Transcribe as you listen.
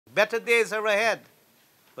Better days are ahead.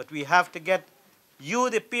 But we have to get you,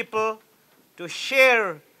 the people, to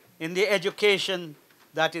share in the education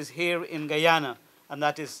that is here in Guyana and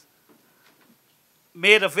that is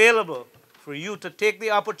made available for you to take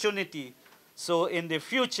the opportunity so in the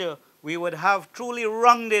future we would have truly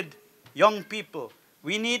rounded young people.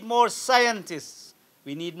 We need more scientists.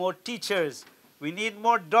 We need more teachers. We need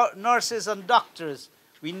more nurses and doctors.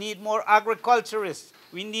 We need more agriculturists.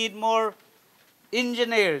 We need more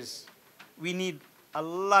engineers. We need a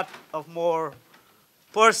lot of more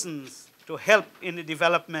persons to help in the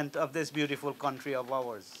development of this beautiful country of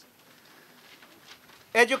ours.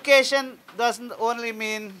 Education doesn't only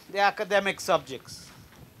mean the academic subjects.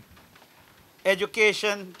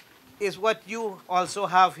 Education is what you also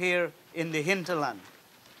have here in the hinterland.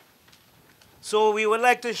 So we would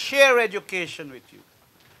like to share education with you.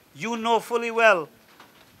 You know fully well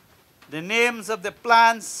the names of the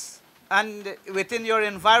plants and within your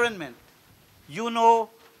environment. You know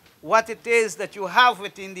what it is that you have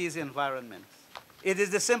within these environments. It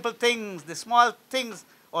is the simple things, the small things,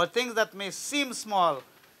 or things that may seem small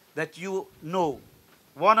that you know.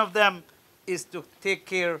 One of them is to take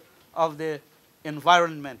care of the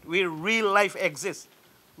environment where real life exists.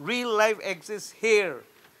 Real life exists here.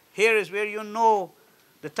 Here is where you know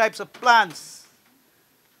the types of plants,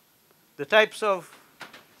 the types of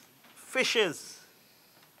fishes,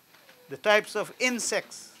 the types of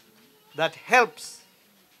insects that helps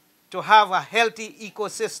to have a healthy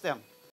ecosystem.